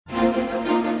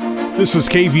This is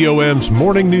KVOM's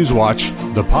Morning News Watch,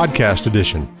 the podcast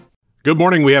edition. Good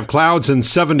morning. We have clouds and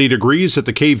 70 degrees at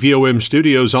the KVOM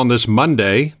studios on this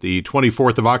Monday, the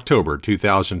 24th of October,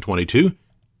 2022.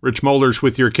 Rich Mollers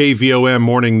with your KVOM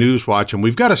Morning News Watch, and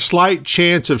we've got a slight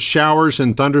chance of showers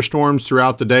and thunderstorms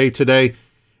throughout the day today,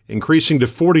 increasing to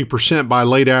 40% by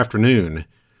late afternoon.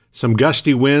 Some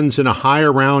gusty winds and a high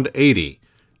around 80.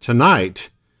 Tonight,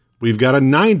 we've got a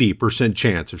 90%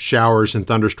 chance of showers and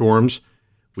thunderstorms.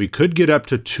 We could get up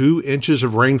to 2 inches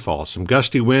of rainfall, some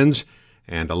gusty winds,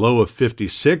 and a low of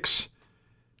 56.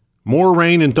 More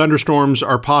rain and thunderstorms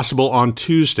are possible on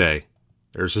Tuesday.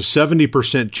 There's a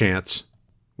 70% chance,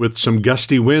 with some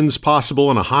gusty winds possible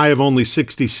and a high of only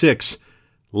 66.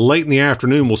 Late in the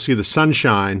afternoon, we'll see the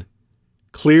sunshine.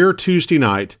 Clear Tuesday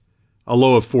night, a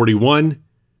low of 41.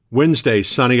 Wednesday,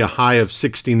 sunny, a high of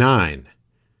 69.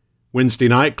 Wednesday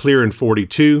night, clear and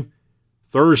 42.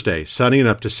 Thursday, sunny and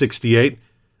up to 68.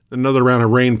 Another round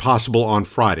of rain possible on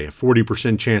Friday. A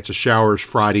 40% chance of showers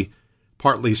Friday,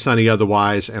 partly sunny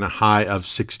otherwise, and a high of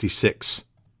 66.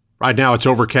 Right now it's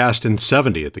overcast and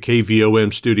 70 at the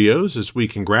KVOM studios as we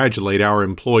congratulate our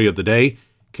employee of the day,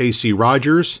 Casey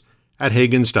Rogers at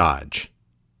Hagen's Dodge.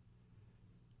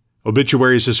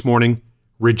 Obituaries this morning: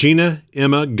 Regina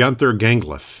Emma Gunther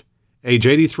Gangleff, age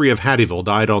 83 of Hattieville,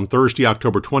 died on Thursday,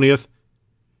 October 20th.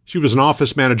 She was an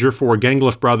office manager for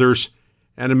Gangleff Brothers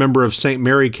and a member of St.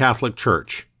 Mary Catholic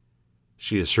Church.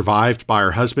 She is survived by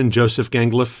her husband, Joseph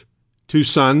Gangleff, 2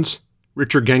 sons,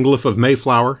 Richard Gangleff of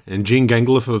Mayflower and Jean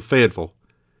Gangleff of Fayetteville,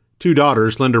 2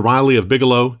 daughters, Linda Riley of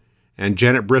Bigelow and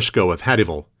Janet Briscoe of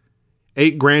Hattieville,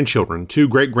 8 grandchildren, 2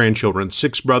 great-grandchildren,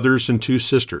 6 brothers, and 2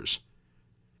 sisters.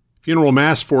 Funeral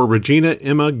Mass for Regina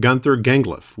Emma Gunther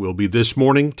Gangleff will be this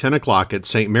morning, 10 o'clock at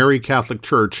St. Mary Catholic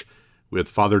Church, with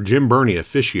Father Jim Burney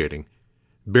officiating.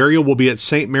 Burial will be at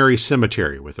St. Mary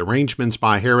Cemetery, with arrangements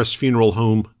by Harris Funeral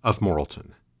Home of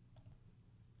Morrilton.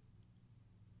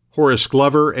 Horace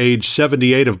Glover, age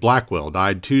 78 of Blackwell,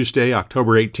 died Tuesday,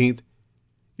 October 18th.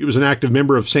 He was an active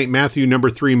member of St. Matthew No.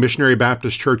 3 Missionary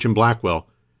Baptist Church in Blackwell,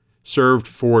 served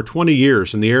for 20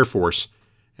 years in the Air Force,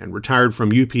 and retired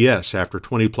from UPS after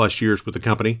 20-plus years with the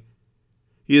company.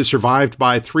 He is survived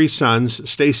by 3 sons,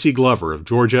 Stacy Glover of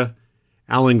Georgia,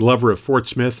 Alan Glover of Fort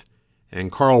Smith, and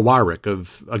Carl Wyrick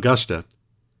of Augusta,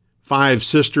 5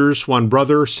 sisters, 1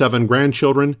 brother, 7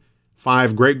 grandchildren,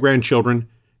 5 great-grandchildren,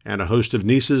 and a host of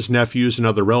nieces, nephews, and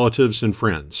other relatives and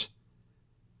friends.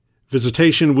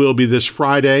 Visitation will be this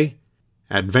Friday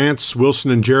at Vance,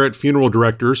 Wilson, and Jarrett Funeral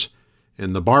Directors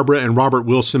in the Barbara and Robert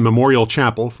Wilson Memorial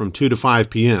Chapel from 2 to 5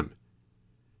 p.m.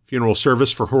 Funeral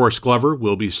service for Horace Glover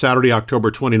will be Saturday, October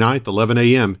 29th, 11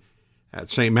 a.m. at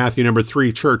St. Matthew No.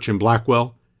 3 Church in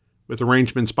Blackwell, with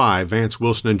arrangements by Vance,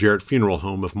 Wilson, and Jarrett Funeral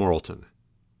Home of Morrilton.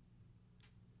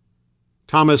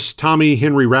 Thomas Tommy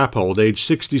Henry Rappold, age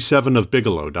 67 of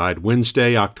Bigelow, died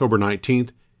Wednesday, October 19th.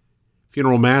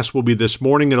 Funeral Mass will be this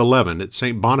morning at 11 at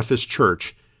St. Boniface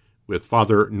Church, with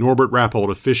Father Norbert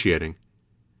Rappold officiating.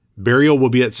 Burial will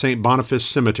be at St. Boniface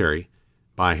Cemetery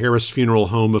by Harris Funeral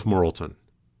Home of Morrilton.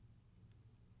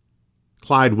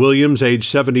 Clyde Williams, age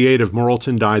 78 of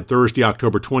Morrilton, died Thursday,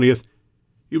 October 20th.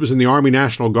 He was in the Army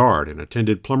National Guard and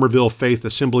attended Plummerville Faith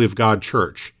Assembly of God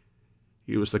Church.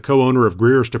 He was the co-owner of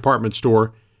Greer's Department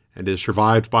Store and is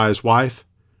survived by his wife,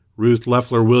 Ruth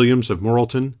Leffler Williams of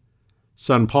Morrilton,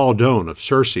 son Paul Doan of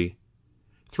Searcy,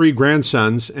 3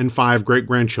 grandsons, and 5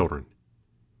 great-grandchildren.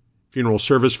 Funeral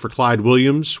service for Clyde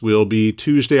Williams will be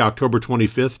Tuesday, October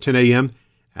 25th, 10 a.m.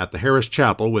 at the Harris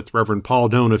Chapel with Reverend Paul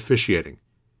Doan officiating.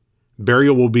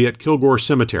 Burial will be at Kilgore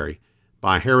Cemetery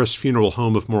by Harris Funeral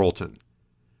Home of Morrilton.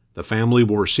 The family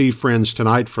will receive friends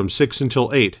tonight from 6 until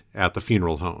 8 at the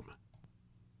funeral home.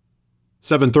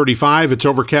 7:35, it's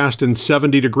overcast and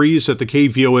 70 degrees at the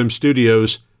KVOM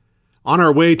studios. On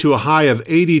our way to a high of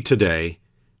 80 today,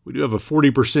 we do have a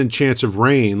 40% chance of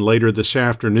rain later this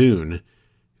afternoon. You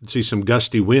can see some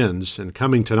gusty winds, and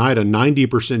coming tonight, a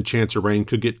 90% chance of rain,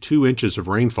 could get 2 inches of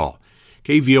rainfall.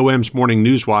 KVOM's Morning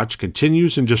News Watch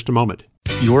continues in just a moment.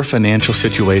 Your financial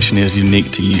situation is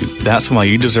unique to you. That's why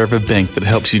you deserve a bank that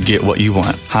helps you get what you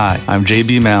want. Hi, I'm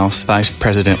J.B. Mouse, Vice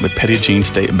President with Petit Jean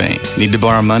State Bank. Need to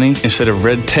borrow money? Instead of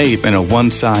red tape and a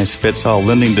one-size-fits-all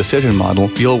lending decision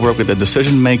model, you'll work with a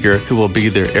decision maker who will be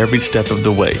there every step of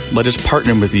the way. Let us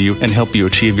partner with you and help you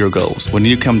achieve your goals. When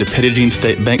you come to Petit Jean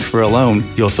State Bank for a loan,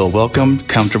 you'll feel welcome,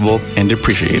 comfortable, and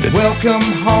appreciated. Welcome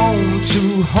home to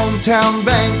hometown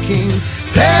banking.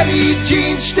 Petit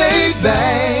Jean State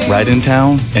Bank. Right in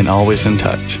town and always in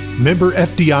touch. Member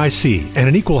FDIC and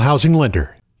an equal housing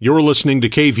lender. You're listening to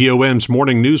KVOM's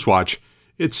Morning News Watch.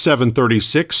 It's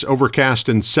 7:36, overcast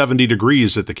and 70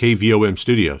 degrees at the KVOM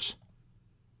studios.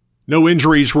 No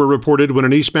injuries were reported when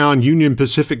an eastbound Union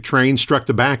Pacific train struck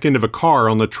the back end of a car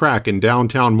on the track in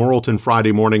downtown Morrilton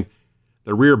Friday morning.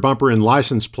 The rear bumper and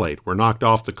license plate were knocked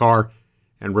off the car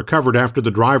and recovered after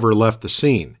the driver left the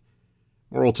scene.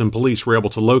 Morrilton police were able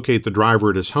to locate the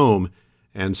driver at his home,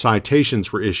 and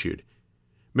citations were issued.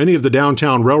 Many of the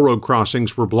downtown railroad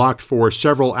crossings were blocked for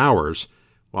several hours,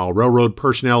 while railroad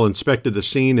personnel inspected the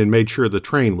scene and made sure the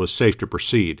train was safe to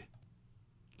proceed.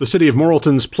 The City of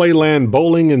Morrilton's Playland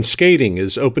Bowling and Skating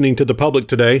is opening to the public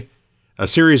today. A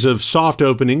series of soft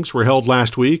openings were held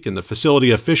last week, and the facility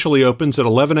officially opens at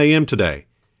 11 a.m. today.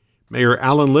 Mayor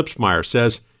Alan Lipsmeyer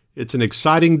says it's an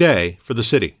exciting day for the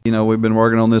city. We've been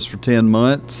working on this for 10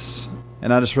 months,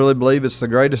 and I just really believe it's the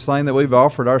greatest thing that we've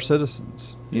offered our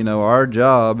citizens. Our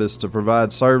job is to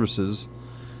provide services,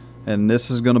 and this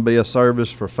is going to be a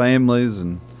service for families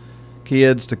and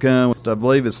kids to come. I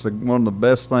believe it's one of the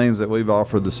best things that we've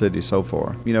offered the city so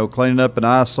far. Cleaning up an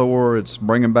eyesore, it's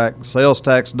bringing back sales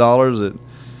tax dollars.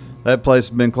 That place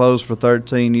has been closed for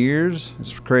 13 years.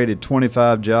 It's created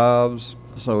 25 jobs,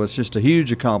 so it's just a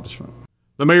huge accomplishment.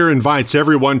 The mayor invites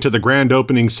everyone to the grand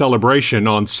opening celebration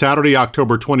on Saturday,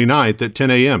 October 29th at 10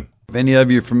 a.m. If any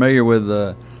of you are familiar with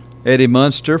Eddie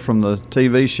Munster from the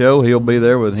TV show, he'll be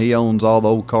there. He owns all the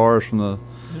old cars from the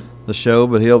show,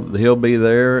 but he'll be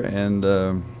there,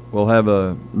 and we'll have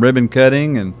a ribbon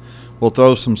cutting, and we'll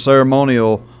throw some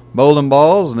ceremonial bowling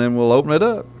balls, and then we'll open it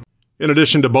up. In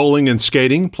addition to bowling and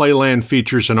skating, Playland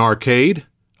features an arcade,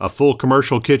 a full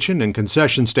commercial kitchen and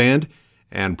concession stand,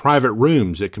 and private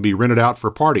rooms that can be rented out for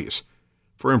parties.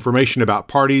 For information about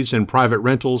parties and private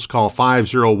rentals, call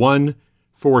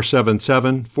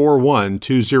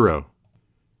 501-477-4120.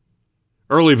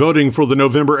 Early voting for the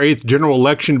November 8th general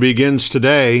election begins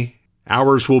today.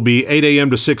 Hours will be 8 a.m.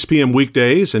 to 6 p.m.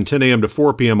 weekdays and 10 a.m. to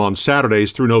 4 p.m. on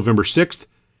Saturdays through November 6th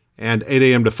and 8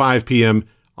 a.m. to 5 p.m.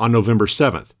 on November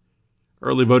 7th.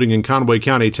 Early voting in Conway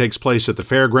County takes place at the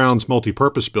Fairgrounds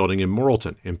Multipurpose Building in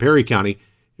Morrilton. In Perry County,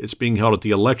 it's being held at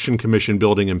the Election Commission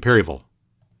Building in Perryville.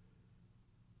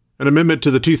 An amendment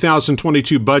to the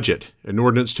 2022 budget, an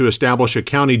ordinance to establish a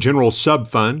county general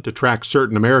sub-fund to track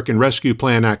certain American Rescue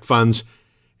Plan Act funds,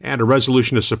 and a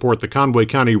resolution to support the Conway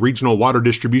County Regional Water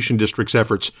Distribution District's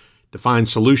efforts to find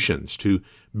solutions to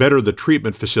better the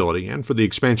treatment facility and for the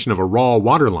expansion of a raw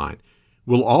water line,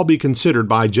 will all be considered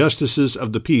by Justices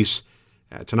of the Peace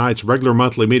at tonight's regular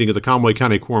monthly meeting of the Conway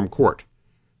County Quorum Court.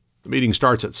 The meeting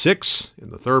starts at 6 in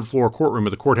the third-floor courtroom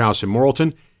of the courthouse in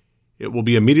Morrilton. It will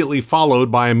be immediately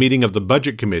followed by a meeting of the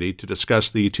Budget Committee to discuss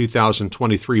the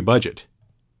 2023 budget.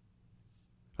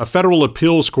 A federal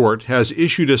appeals court has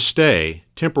issued a stay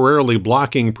temporarily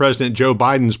blocking President Joe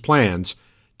Biden's plans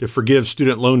to forgive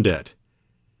student loan debt.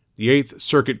 The Eighth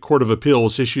Circuit Court of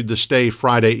Appeals issued the stay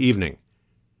Friday evening.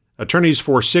 Attorneys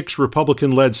for 6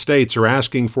 Republican-led states are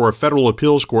asking for a federal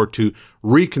appeals court to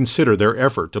reconsider their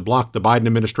effort to block the Biden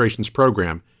administration's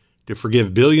program to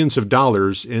forgive billions of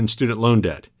dollars in student loan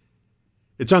debt.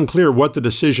 It's unclear what the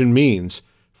decision means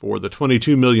for the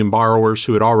 22 million borrowers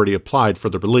who had already applied for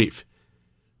the relief.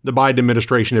 The Biden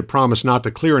administration had promised not to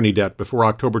clear any debt before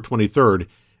October 23rd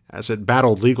as it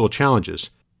battled legal challenges,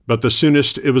 but the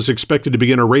soonest it was expected to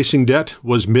begin erasing debt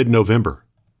was mid-November.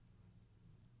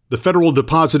 The Federal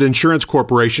Deposit Insurance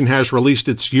Corporation has released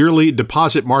its yearly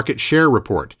deposit market share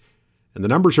report, and the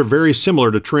numbers are very similar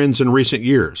to trends in recent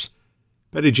years.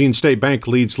 Petit Jean State Bank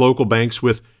leads local banks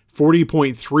with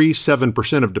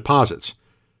 40.37% of deposits.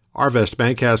 Arvest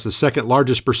Bank has the second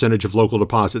largest percentage of local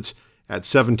deposits at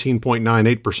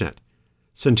 17.98%.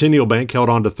 Centennial Bank held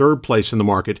on to third place in the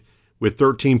market with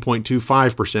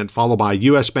 13.25%, followed by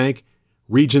U.S. Bank,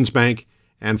 Regions Bank,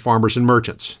 and Farmers and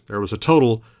Merchants. There was a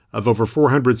total of over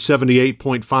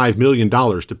 $478.5 million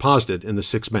deposited in the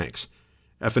 6 banks.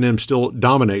 F&M still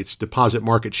dominates deposit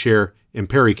market share in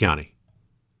Perry County.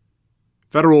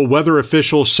 Federal weather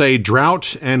officials say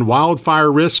drought and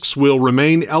wildfire risks will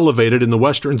remain elevated in the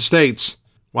western states,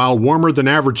 while warmer than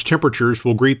average temperatures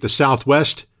will greet the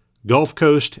Southwest, Gulf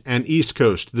Coast, and East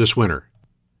Coast this winter.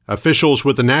 Officials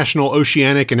with the National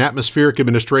Oceanic and Atmospheric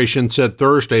Administration said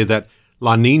Thursday that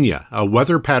La Niña, a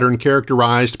weather pattern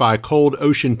characterized by cold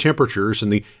ocean temperatures in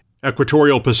the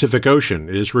equatorial Pacific Ocean,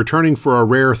 is returning for a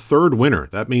rare third winter.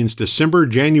 That means December,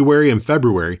 January, and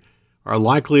February are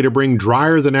likely to bring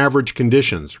drier than average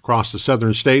conditions across the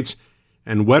southern states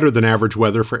and wetter than average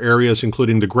weather for areas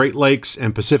including the Great Lakes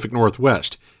and Pacific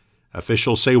Northwest.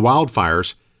 Officials say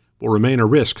wildfires will remain a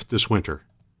risk this winter.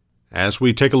 As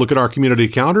we take a look at our community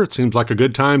calendar, it seems like a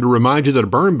good time to remind you that a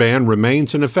burn ban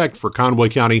remains in effect for Conway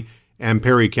County and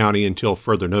Perry County until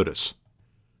further notice.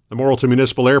 The Morrilton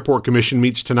Municipal Airport Commission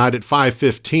meets tonight at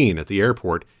 5:15 at the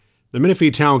airport. The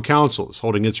Menifee Town Council is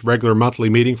holding its regular monthly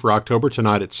meeting for October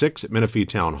tonight at 6 at Menifee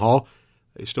Town Hall.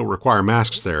 They still require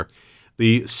masks there.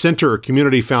 The Center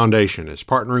Community Foundation is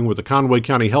partnering with the Conway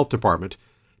County Health Department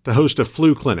to host a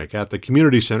flu clinic at the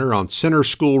Community Center on Center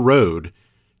School Road,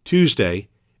 Tuesday,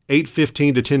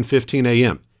 8:15 to 10:15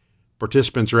 a.m.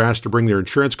 Participants are asked to bring their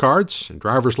insurance cards and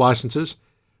driver's licenses.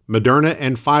 Moderna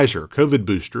and Pfizer COVID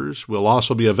boosters will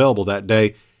also be available that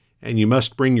day, and you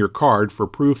must bring your card for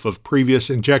proof of previous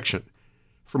injection.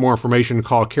 For more information,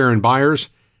 call Karen Byers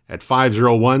at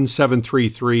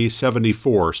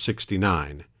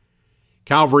 501-733-7469.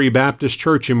 Calvary Baptist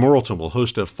Church in Morrilton will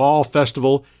host a fall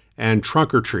festival and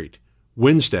trunk or treat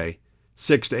Wednesday,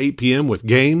 6 to 8 p.m. with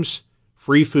games,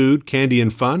 free food, candy,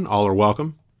 and fun. All are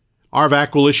welcome.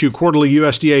 RVAC will issue quarterly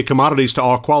USDA commodities to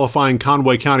all qualifying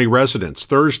Conway County residents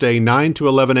Thursday, 9 to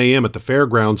 11 a.m. at the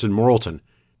fairgrounds in Morrilton.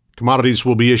 Commodities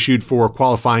will be issued for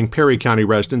qualifying Perry County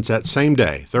residents that same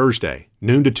day, Thursday,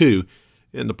 noon to 2,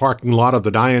 in the parking lot of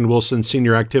the Diane Wilson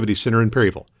Senior Activity Center in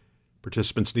Perryville.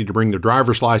 Participants need to bring their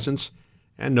driver's license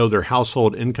and know their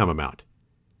household income amount.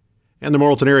 And the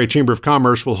Morrilton Area Chamber of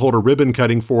Commerce will hold a ribbon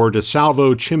cutting for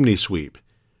DeSalvo Chimney Sweep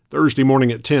Thursday morning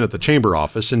at 10 at the Chamber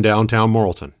office in downtown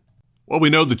Morrilton. Well, we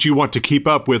know that you want to keep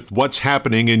up with what's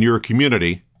happening in your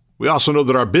community. We also know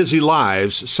that our busy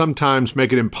lives sometimes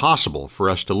make it impossible for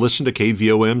us to listen to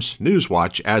KVOM's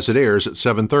Newswatch as it airs at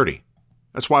 7:30.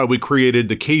 That's why we created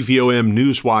the KVOM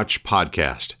Newswatch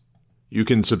podcast. You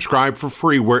can subscribe for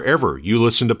free wherever you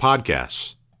listen to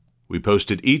podcasts. We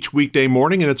post it each weekday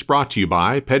morning, and it's brought to you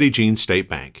by Petit Jean State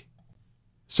Bank.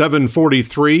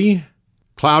 7:43,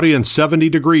 cloudy and 70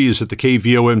 degrees at the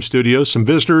KVOM studio. Some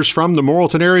visitors from the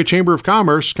Morrilton Area Chamber of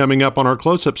Commerce coming up on our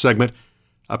close-up segment.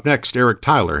 Up next, Eric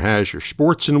Tyler has your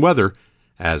sports and weather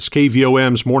as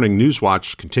KVOM's Morning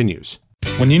Newswatch continues.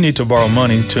 When you need to borrow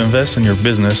money to invest in your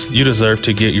business, you deserve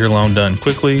to get your loan done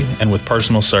quickly and with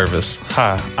personal service.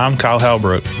 Hi, I'm Kyle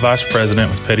Halbrook, Vice President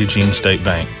with Petit Jean State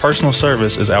Bank. Personal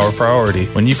service is our priority.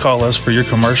 When you call us for your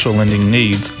commercial lending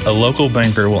needs, a local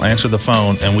banker will answer the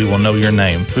phone and we will know your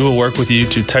name. We will work with you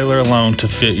to tailor a loan to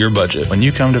fit your budget. When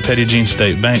you come to Petit Jean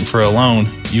State Bank for a loan,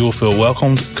 you will feel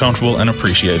welcomed, comfortable, and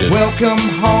appreciated. Welcome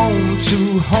home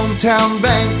to hometown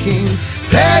banking.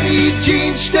 Petit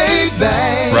Jean State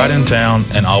Bank. Right in town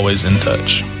and always in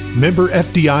touch. Member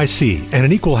FDIC and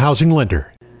an equal housing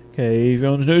lender.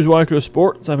 KVOM's Newswatch with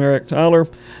sports. I'm Eric Tyler.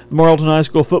 The Morrilton High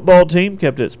School football team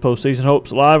kept its postseason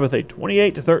hopes alive with a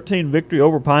 28-13 victory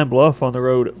over Pine Bluff on the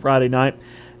road Friday night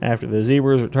after the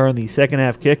Zebras returned the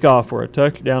second-half kickoff for a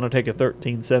touchdown to take a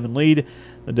 13-7 lead.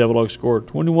 The Devil Dogs scored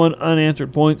 21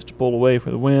 unanswered points to pull away for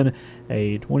the win.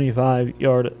 A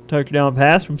 25-yard touchdown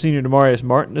pass from senior Demarius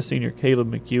Martin to senior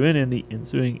Caleb McEwen, and the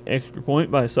ensuing extra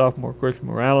point by sophomore Christian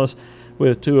Morales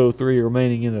with 2:03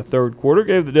 remaining in the third quarter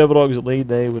gave the Devil Dogs a lead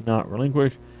they would not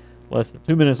relinquish. Less than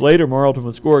 2 minutes later, Morrilton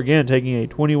would score again, taking a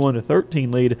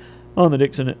 21-13 lead on the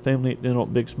Dixon Family Dental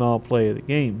Big Smile play of the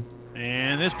game.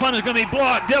 And this punt is going to be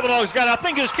blocked. Devil Dogs got it. I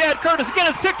think it's Chad Curtis. Again,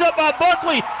 it's picked up by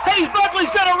Buckley. Hayes Buckley's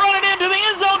going to run it into the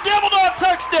end zone. Devil Dog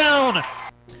touchdown.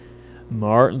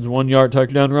 Martin's 1-yard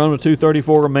touchdown run with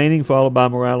 2:34 remaining, followed by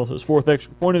Morales' fourth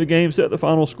extra point of the game, set the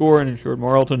final score and ensured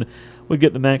Morrilton would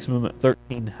get the maximum at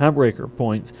 13 tiebreaker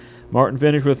points. Martin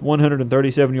finished with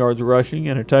 137 yards rushing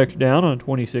and a touchdown on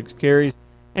 26 carries,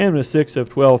 and was 6 of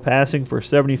 12 passing for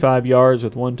 75 yards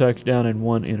with 1 touchdown and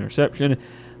 1 interception.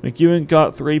 McEwen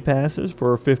caught 3 passes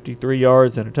for 53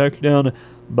 yards and a touchdown.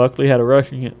 Buckley had a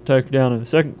rushing touchdown in the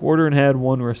second quarter and had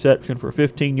 1 reception for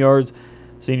 15 yards.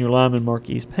 Senior lineman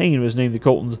Marquise Payne was named the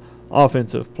Colton's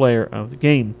Offensive Player of the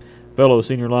Game. Fellow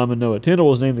senior lineman Noah Tyndall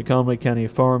was named the Conway County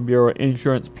Farm Bureau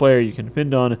Insurance Player you can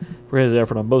depend on for his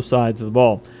effort on both sides of the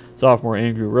ball. Sophomore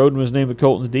Andrew Roden was named the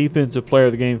Colton's Defensive Player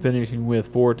of the Game, finishing with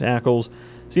 4 tackles.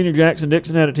 Senior Jackson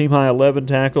Dixon had a team-high 11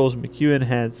 tackles. McEwen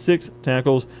had 6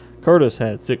 tackles. Curtis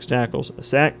had 6 tackles, a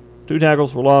sack, 2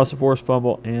 tackles for loss, a forced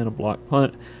fumble, and a blocked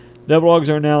punt. Devil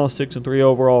Dogs are now 6-3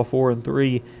 overall,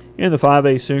 4-3 in the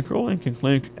 5A Central, and can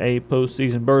clinch a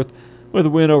postseason berth with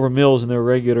a win over Mills in their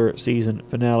regular season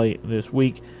finale this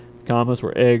week. The Comets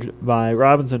were egged by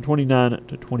Robinson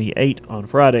 29-28 on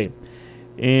Friday.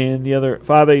 In the other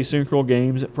 5A Central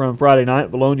games from Friday night,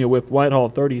 Valonia whipped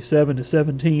Whitehall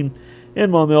 37-17,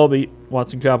 and Maumelle beat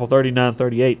Watson Chapel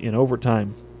 39-38 in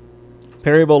overtime.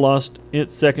 Perryville lost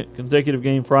its second consecutive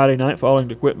game Friday night, falling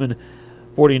to Quitman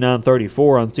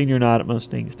 49-34 on senior night at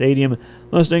Mustang Stadium.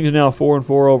 Mustangs are now 4-4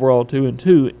 overall,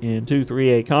 2-2 in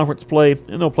 2-3A conference play,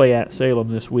 and they'll play at Salem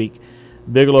this week.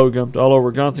 Bigelow jumped all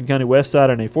over Johnson County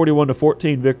Westside in a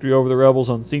 41-14 victory over the Rebels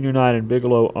on senior night in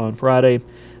Bigelow on Friday.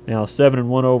 Now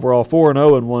 7-1 overall,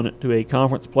 4-0-1 to a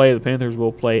conference play. The Panthers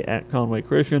will play at Conway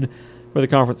Christian for the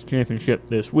conference championship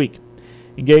this week.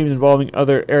 In games involving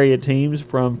other area teams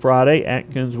from Friday,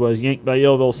 Atkins was yanked by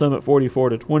Yellville Summit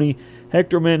 44-20.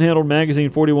 Hector manhandled Magazine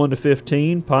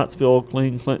 41-15. Pottsville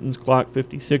cleaned Clinton's Clock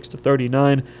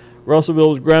 56-39. Russellville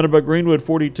was grounded by Greenwood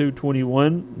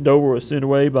 42-21. Dover was sent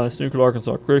away by Central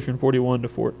Arkansas Christian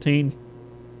 41-14.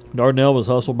 Dardanelle was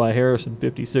hustled by Harrison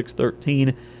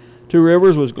 56-13. Two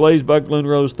Rivers was glazed by Glen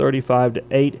Rose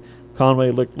 35-8.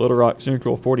 Conway licked Little Rock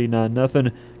Central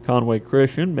 49-0. Conway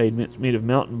Christian made mincemeat of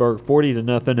Mountainburg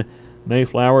 40-0.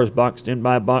 Mayflower was boxed in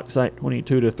by Bauxite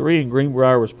 22-3, and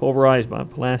Greenbrier was pulverized by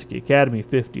Pulaski Academy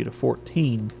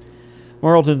 50-14.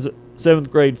 Marlton's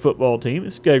 7th grade football team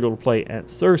is scheduled to play at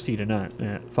Searcy tonight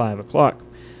at 5 o'clock.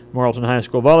 Marlton High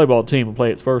School volleyball team will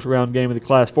play its first round game of the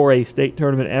Class 4A state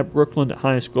tournament at Brookland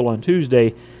High School on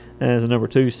Tuesday. As the number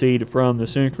 2 seed from the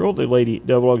Central, the Lady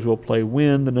Devildogs will play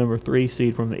Wynn, the number 3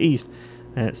 seed from the East,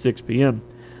 at 6 p.m.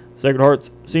 Sacred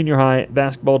Heart's senior high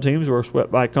basketball teams were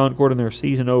swept by Concord in their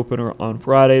season opener on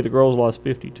Friday. The girls lost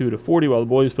 52-40, while the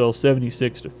boys fell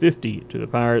 76-50 to the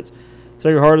Pirates.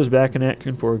 Sacred Heart is back in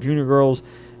action for junior girls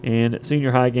and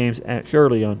senior high games at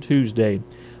Shirley on Tuesday.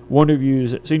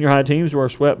 Wonderview's senior high teams were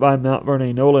swept by Mount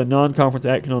Vernon Nola in non-conference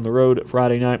action on the road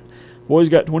Friday night. Boys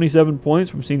got 27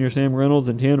 points from senior Sam Reynolds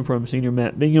and 10 from senior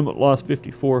Matt Bingham, but lost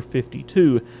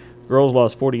 54-52. Girls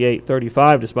lost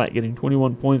 48-35 despite getting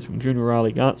 21 points from junior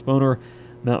Riley Gottsboner.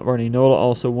 Mount Vernon Nola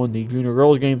also won the junior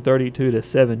girls game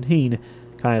 32-17.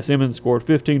 Kaya Simmons scored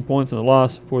 15 points in the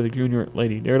loss for the junior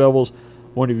Lady Daredevils.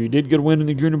 Wonderview did get a win in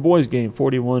the junior boys game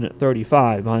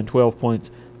 41-35 behind 12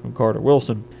 points from Carter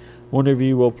Wilson.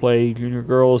 Wonderview will play junior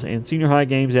girls and senior high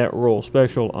games at Rural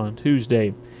Special on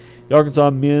Tuesday. The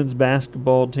Arkansas men's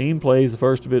basketball team plays the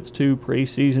first of its 2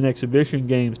 preseason exhibition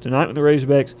games tonight when the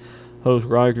Razorbacks host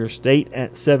Rogers State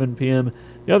at 7 p.m.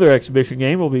 The other exhibition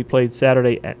game will be played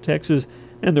Saturday at Texas,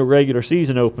 and the regular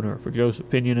season opener for Joseph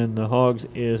Pinion and the Hogs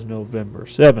is November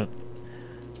 7th.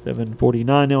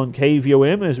 7:49 now on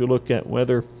KVOM as we look at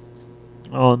weather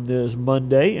on this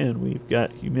Monday, and we've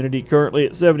got humidity currently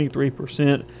at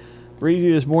 73%.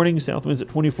 Breezy this morning, south winds at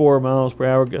 24 miles per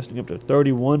hour, gusting up to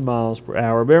 31 miles per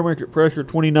hour. Barometric pressure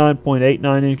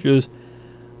 29.89 inches.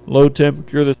 Low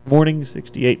temperature this morning,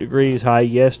 68 degrees. High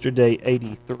yesterday,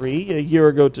 83. A year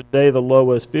ago today, the low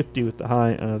was 50 with the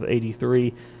high of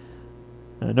 83.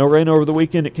 No rain over the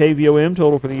weekend at KVOM.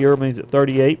 Total for the year remains at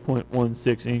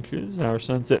 38.16 inches. Our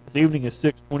sunset this evening is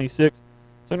 6:26.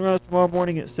 Sunrise tomorrow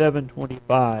morning at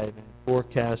 7:25. And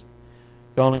forecast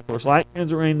calling for slight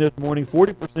chance of rain this morning.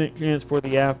 40% chance for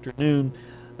the afternoon.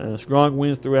 Strong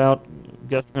winds throughout,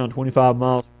 gusts around 25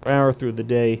 miles per hour through the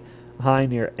day. High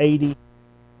near 80.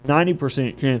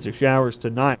 90% chance of showers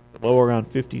tonight. Low around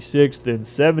 56. Then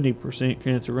 70%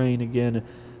 chance of rain again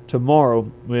tomorrow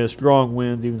with strong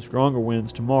winds, even stronger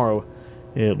winds tomorrow,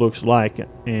 it looks like.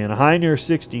 And a high near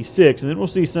 66. And then we'll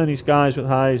see sunny skies with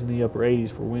highs in the upper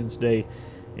 80s for Wednesday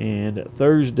and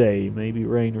Thursday. Maybe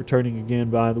rain returning again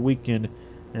by the weekend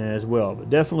as well. But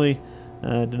definitely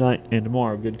tonight and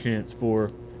tomorrow, good chance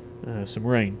for some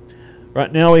rain.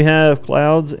 Right now we have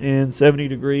clouds and 70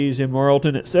 degrees in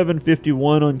Marlton at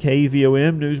 7:51 on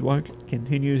KVOM. Newswatch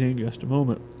continues in just a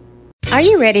moment. Are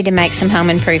you ready to make some home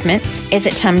improvements? Is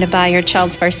it time to buy your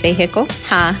child's first vehicle?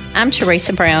 Hi, I'm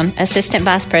Teresa Brown, Assistant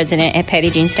Vice President at Petit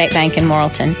Jean State Bank in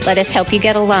Morrilton. Let us help you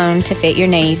get a loan to fit your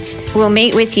needs. We'll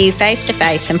meet with you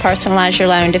face-to-face and personalize your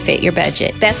loan to fit your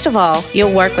budget. Best of all,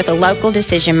 you'll work with a local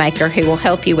decision maker who will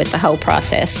help you with the whole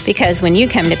process. Because when you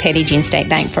come to Petit Jean State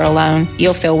Bank for a loan,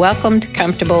 you'll feel welcomed,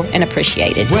 comfortable, and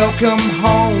appreciated. Welcome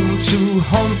home to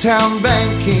hometown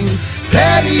banking.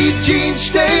 Petit Jean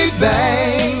State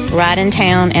Bank. Right in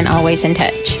town and always in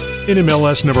touch.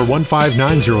 NMLS number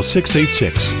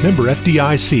 1590686. Member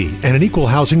FDIC and an equal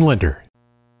housing lender.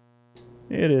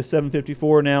 It is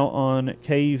 7:54 now on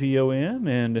KVOM,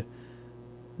 and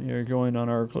we are joined on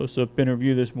our close-up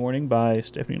interview this morning by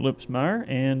Stephanie Lipsmeyer,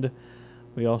 and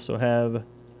we also have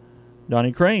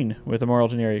Donnie Crane with the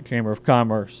Marlton Area Chamber of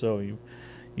Commerce. So you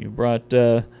brought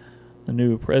the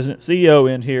new president CEO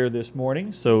in here this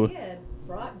morning. So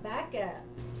brought back up.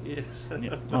 Yes.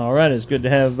 Yeah. All right, it's good to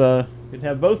have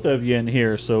both of you in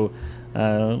here. So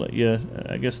let you,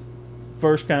 I guess,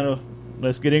 first kind of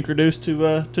let's get introduced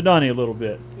to Donnie a little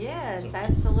bit. Yes,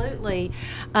 absolutely.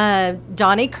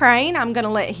 Donnie Crane, I'm going to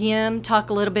let him talk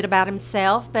a little bit about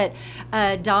himself, but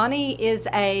Donnie is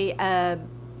a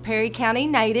Perry County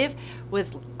native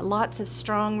with lots of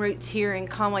strong roots here in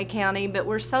Conway County, but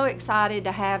we're so excited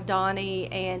to have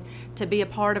Donnie and to be a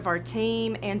part of our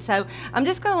team. And so I'm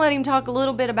just going to let him talk a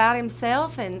little bit about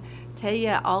himself and tell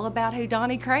you all about who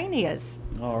Donnie Crane is.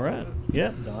 All right.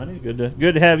 Yeah, Donnie, good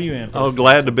to have you in. Oh,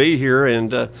 glad to be here,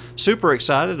 and super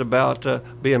excited about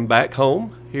being back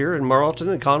home here in Morrilton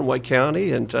and Conway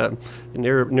County and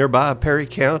nearby Perry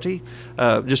County.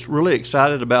 Just really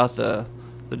excited about the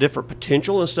different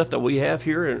potential and stuff that we have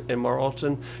here in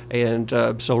Morrilton, and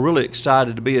so really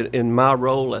excited to be in my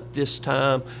role at this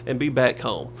time and be back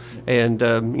home. And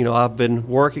I've been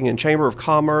working in Chamber of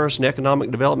Commerce and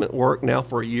economic development work now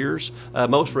for years.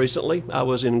 Most recently, I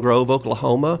was in Grove,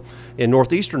 Oklahoma, in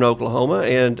northeastern Oklahoma,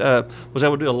 and was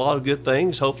able to do a lot of good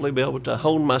things. Hopefully, be able to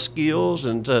hone my skills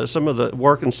and some of the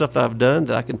work and stuff that I've done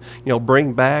that I can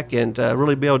bring back and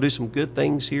really be able to do some good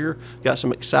things here. Got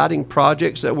some exciting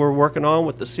projects that we're working on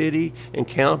with the city and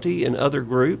county and other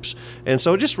groups, and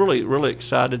so just really, really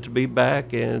excited to be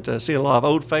back and see a lot of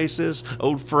old faces,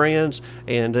 old friends,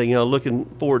 and looking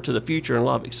forward to the future and a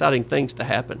lot of exciting things to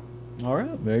happen. All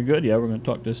right, very good. Yeah, we're going to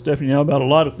talk to Stephanie now about a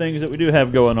lot of things that we do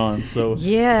have going on. So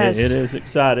yes, it is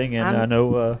exciting, and I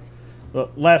know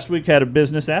last week had a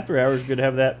business after hours. Good to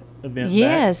have that event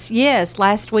yes back. Yes,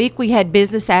 last week we had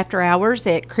business after hours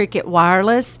at Cricket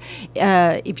Wireless.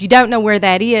 If you don't know where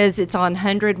that is, it's on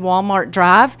 100 Walmart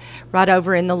Drive, right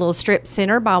over in the little strip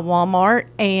center by Walmart.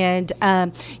 And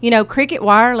Cricket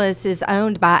Wireless is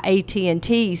owned by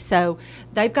AT&T, so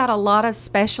they've got a lot of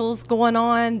specials going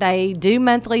on. They do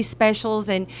monthly specials,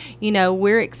 and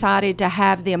we're excited to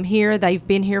have them here. They've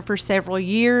been here for several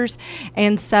years,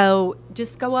 and so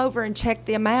just go over and check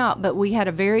them out. But we had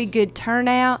a very good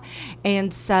turnout,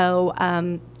 and so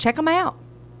check them out.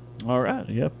 All right.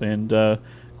 Yep. And of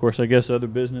course, I guess other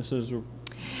businesses are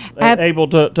able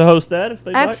to host that if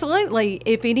they like. Absolutely.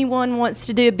 If anyone wants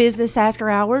to do a business after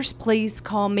hours, please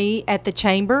call me at the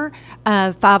chamber,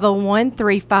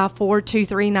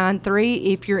 501-354-2393,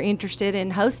 if you're interested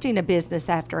in hosting a business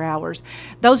after hours.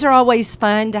 Those are always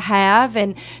fun to have,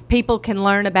 and people can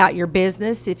learn about your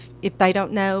business if they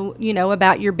don't know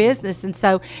about your business. And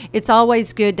so it's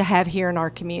always good to have here in our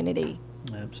community.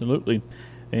 Absolutely.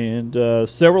 And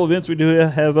several events we do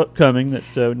have upcoming that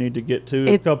we need to get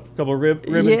to. A couple of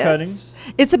ribbon cuttings.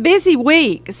 It's a busy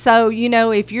week. So,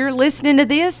 if you're listening to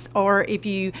this or if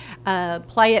you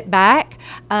play it back,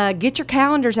 get your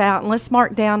calendars out and let's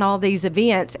mark down all these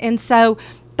events. And so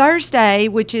Thursday,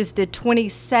 which is the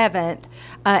 27th,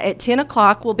 at 10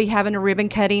 o'clock, we'll be having a ribbon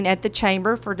cutting at the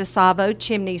Chamber for DeSalvo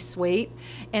Chimney Sweep,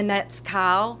 and that's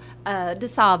Kyle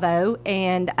DeSalvo,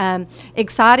 and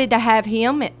excited to have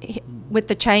him with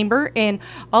the Chamber. And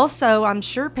also, I'm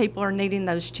sure people are needing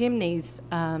those chimneys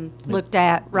looked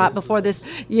at right before this.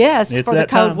 Yes, for the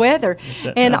cold weather.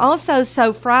 And also,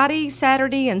 so Friday,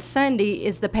 Saturday, and Sunday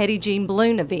is the Petty Jean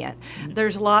Balloon event.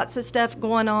 There's lots of stuff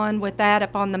going on with that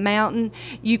up on the mountain.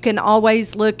 You can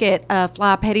always look at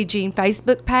Fly Petty Jean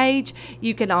Facebook page.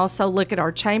 You can also look at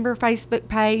our Chamber Facebook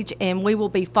page, and we will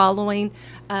be following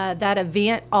that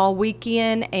event all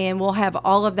weekend, and we'll have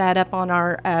all of that up on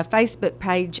our Facebook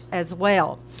page as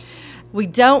well. We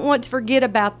don't want to forget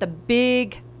about the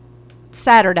big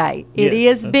Saturday. It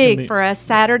is big for us.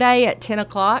 Saturday at 10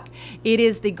 o'clock. It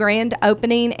is the grand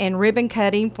opening and ribbon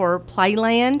cutting for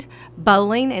Playland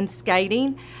Bowling and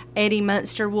Skating. Eddie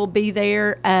Munster will be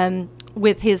there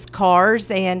with his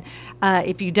cars, and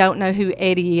if you don't know who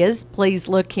Eddie is, please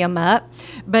look him up.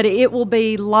 But it will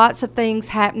be lots of things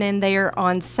happening there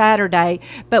on Saturday,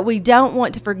 but we don't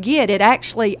want to forget it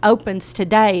actually opens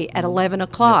today at 11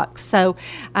 o'clock. Yep. So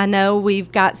I know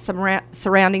we've got some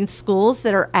surrounding schools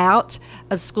that are out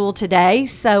of school today,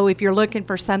 so if you're looking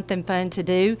for something fun to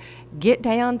do, get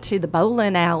down to the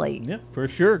bowling alley. Yep, for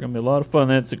sure. Going to be a lot of fun.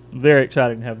 That's very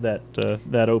exciting to have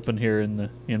that open here in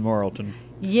Morrilton.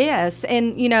 Yes,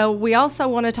 and we also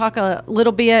want to talk a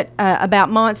little bit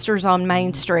about Monsters on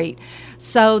Main Street.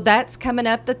 So that's coming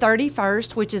up the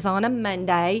 31st, which is on a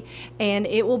Monday, and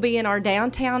it will be in our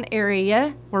downtown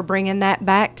area. We're bringing that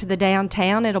back to the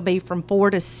downtown. It'll be from 4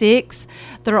 to 6.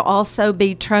 There'll also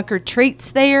be trunk or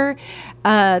treats there.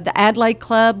 The Adelaide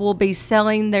Club will be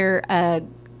selling their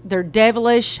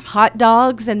devilish hot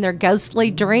dogs and their ghostly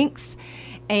drinks,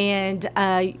 and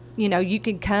you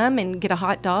can come and get a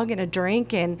hot dog and a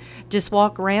drink and just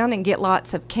walk around and get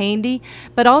lots of candy.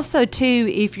 But also,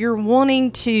 too, if you're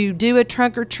wanting to do a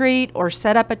trunk or treat or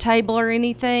set up a table or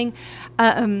anything,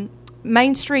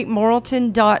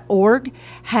 MainStreetMorrilton.org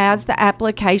has the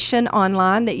application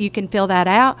online that you can fill that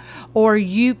out, or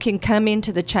you can come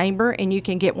into the chamber and you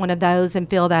can get one of those and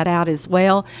fill that out as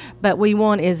well. But we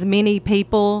want as many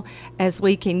people as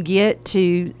we can get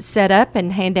to set up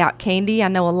and hand out candy. I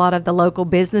know a lot of the local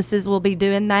businesses will be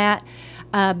doing that.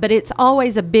 But it's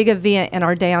always a big event in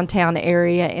our downtown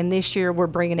area, and this year we're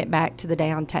bringing it back to the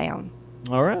downtown.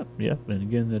 All right. Yeah. And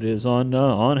again, that is on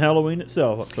Halloween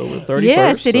itself, October 31st.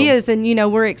 Yes, it is. And,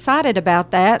 we're excited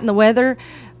about that. And the weather,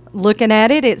 looking at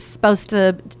it, it's supposed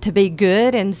to be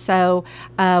good. And so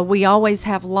we always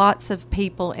have lots of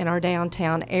people in our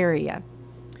downtown area.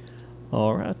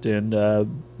 All right. And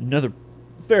another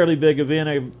fairly big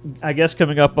event, I guess,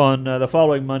 coming up on the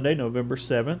following Monday, November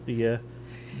 7th,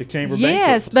 the chamber banquet.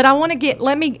 Yes, but I want to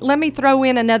let me throw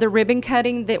in another ribbon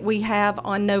cutting that we have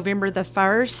on November the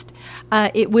 1st.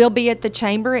 It will be at the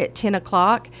chamber at 10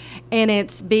 o'clock, and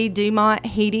it's B. Dumont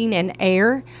Heating and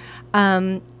Air.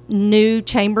 New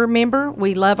chamber member.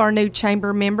 We love our new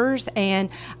chamber members, and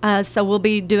so we'll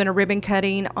be doing a ribbon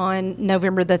cutting on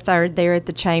November the 3rd there at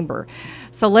the chamber.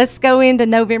 So let's go into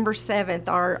November 7th,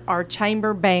 our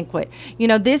chamber banquet.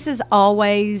 This is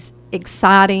always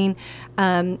exciting.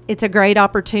 It's a great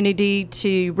opportunity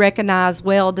to recognize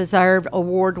well-deserved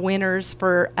award winners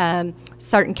for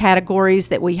certain categories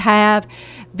that we have.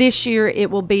 This year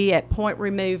it will be at Point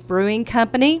Remove Brewing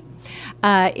Company.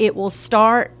 It will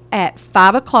start at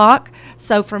 5 o'clock.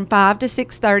 So from 5 to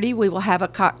 6:30, we will have a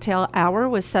cocktail hour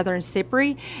with Southern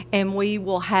Cypri, and we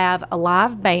will have a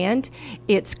live band.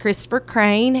 It's Christopher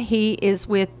Crane. He is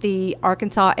with the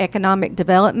Arkansas Economic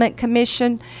Development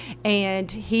Commission, and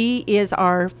he is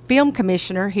our film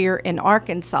commissioner here in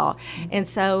Arkansas. And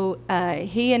so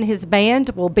he and his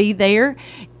band will be there.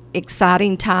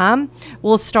 Exciting time.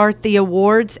 We'll start the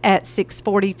awards at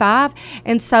 6:45,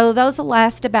 and so those will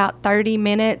last about 30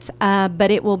 minutes,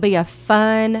 but it will be a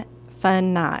fun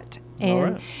night.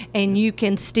 And you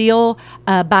can still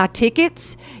buy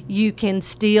tickets. You can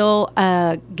still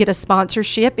get a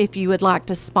sponsorship if you would like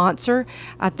to sponsor.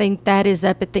 I think that is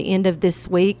up at the end of this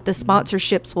week. The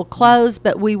sponsorships will close,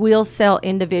 but we will sell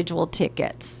individual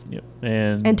tickets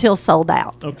until sold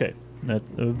out. Okay. That's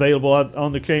available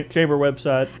on the chamber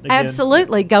website. Again.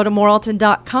 Absolutely. Go to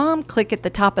Morrilton.com, click at the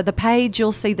top of the page.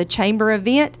 You'll see the chamber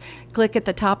event. Click at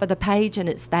the top of the page, and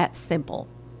it's that simple.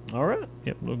 All right.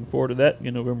 Yep. Looking forward to that.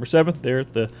 November 7th there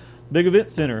at the big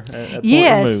event center at Point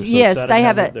yes, Remove. So yes.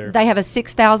 They have a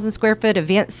 6,000 square foot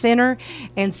event center,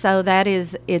 and so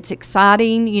it's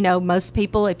exciting. Most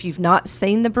people, if you've not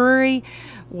seen the brewery,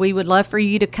 we would love for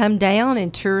you to come down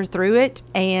and tour through it,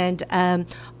 and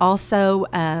also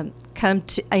come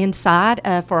inside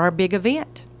for our big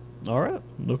event. All right.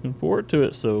 Looking forward to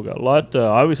it. So got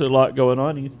obviously a lot going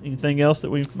on. Anything else that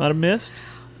we might have missed?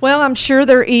 Well, I'm sure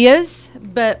there is,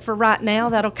 but for right now,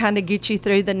 that'll kind of get you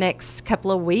through the next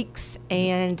couple of weeks.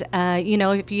 And,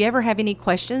 if you ever have any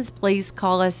questions, please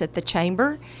call us at the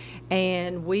chamber,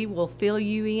 and we will fill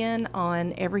you in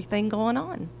on everything going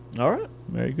on. All right.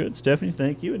 Very good. Stephanie,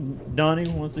 thank you. And Donnie,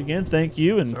 once again, thank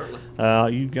you. And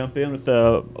you jump in with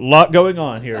a lot going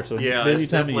on here. So busy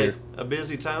time of year. A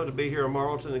busy time to be here in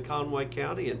Morrilton and Conway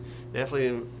County, and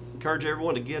definitely encourage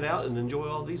everyone to get out and enjoy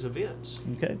all these events.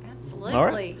 Okay. Absolutely. All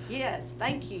right. Yes.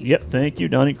 Thank you. Yep. Thank you,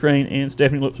 Donnie Crane and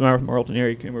Stephanie Lipsmeyer from Morrilton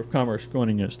Area Chamber of Commerce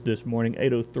joining us this morning,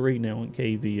 8:03 now on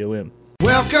KVOM.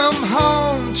 Welcome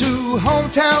home to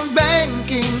hometown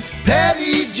banking,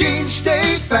 Petit Jean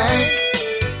State Bank.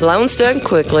 Loans done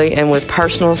quickly and with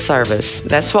personal service.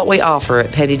 That's what we offer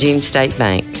at Petit Jean State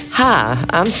Bank. Hi,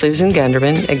 I'm Susan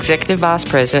Gunderman, Executive Vice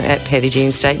President at Petit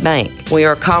Jean State Bank. We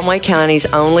are Conway County's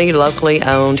only locally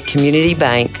owned community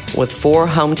bank with 4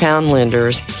 hometown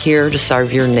lenders here to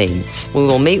serve your needs. We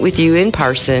will meet with you in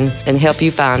person and help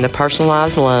you find a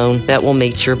personalized loan that will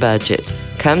meet your budget.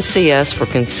 Come see us for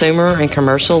consumer and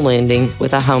commercial lending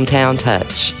with a hometown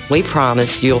touch. We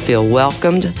promise you'll feel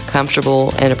welcomed,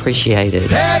 comfortable, and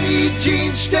appreciated. Petit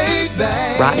Jean State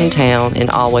Bank. Right in town and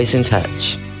always in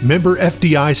touch. Member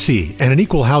FDIC and an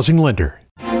equal housing lender.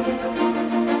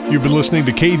 You've been listening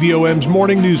to KVOM's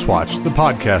Morning News Watch, the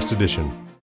podcast edition.